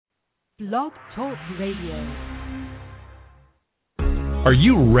Blog Talk Radio. Are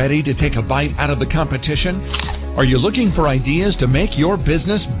you ready to take a bite out of the competition? Are you looking for ideas to make your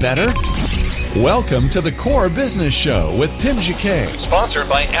business better? Welcome to the Core Business Show with Tim Jacquet, sponsored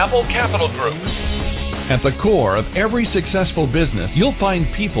by Apple Capital Group. At the core of every successful business, you'll find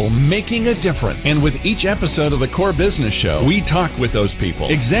people making a difference. And with each episode of the Core Business Show, we talk with those people,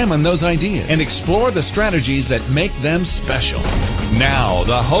 examine those ideas, and explore the strategies that make them special. Now,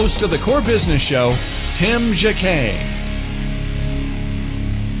 the host of the Core Business Show, Tim Jacquet.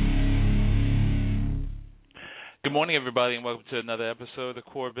 Good morning, everybody, and welcome to another episode of the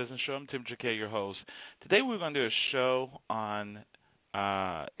Core Business Show. I'm Tim Jacquet, your host. Today we're going to do a show on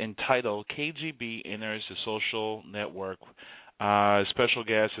entitled KGB Enters the Social Network. Special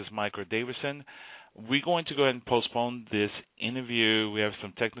guest is Davidson. We're going to go ahead and postpone this interview. We have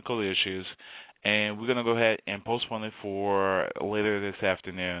some technical issues, and we're going to go ahead and postpone it for later this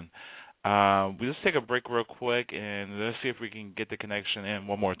afternoon. We'll just take a break real quick, and let's see if we can get the connection in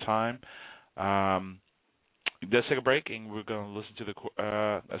one more time. Let's take a break, and we're going to listen to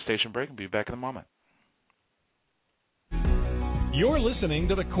a station break and be back in a moment. You're listening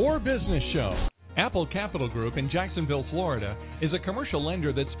to the Core Business Show. Apple Capital Group in Jacksonville, Florida, is a commercial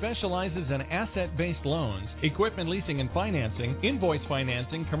lender that specializes in asset-based loans, equipment leasing and financing, invoice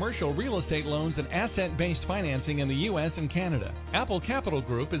financing, commercial real estate loans, and asset-based financing in the U.S. and Canada. Apple Capital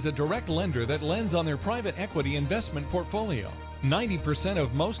Group is a direct lender that lends on their private equity investment portfolio. 90%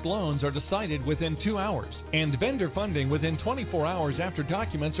 of most loans are decided within 2 hours, and vendor funding within 24 hours after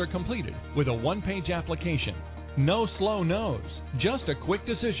documents are completed, with a one-page application. No slow no's, just a quick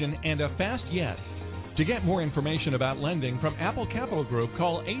decision and a fast yes. To get more information about lending from Apple Capital Group,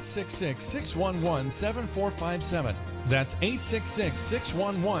 call 866-611-7457. That's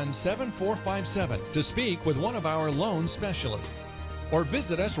 866-611-7457 to speak with one of our loan specialists. Or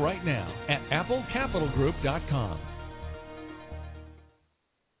visit us right now at applecapitalgroup.com.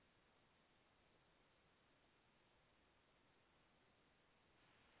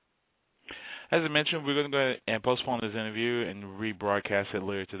 As I mentioned, we're going to go ahead and postpone this interview and rebroadcast it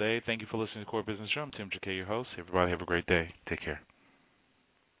later today. Thank you for listening to Core Business Show. I'm Tim Jacquet, your host. Everybody have a great day. Take care.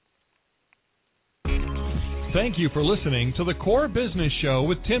 Thank you for listening to the Core Business Show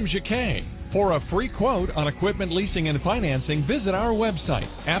with Tim Jacquet. For a free quote on equipment leasing and financing, visit our website,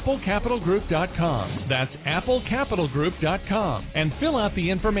 applecapitalgroup.com. That's applecapitalgroup.com. And fill out the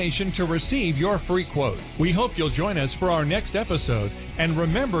information to receive your free quote. We hope you'll join us for our next episode. And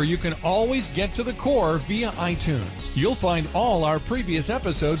remember, you can always get to the core via iTunes. You'll find all our previous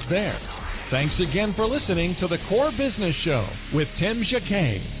episodes there. Thanks again for listening to the Core Business Show with Tim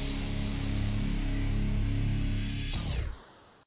Jacquet.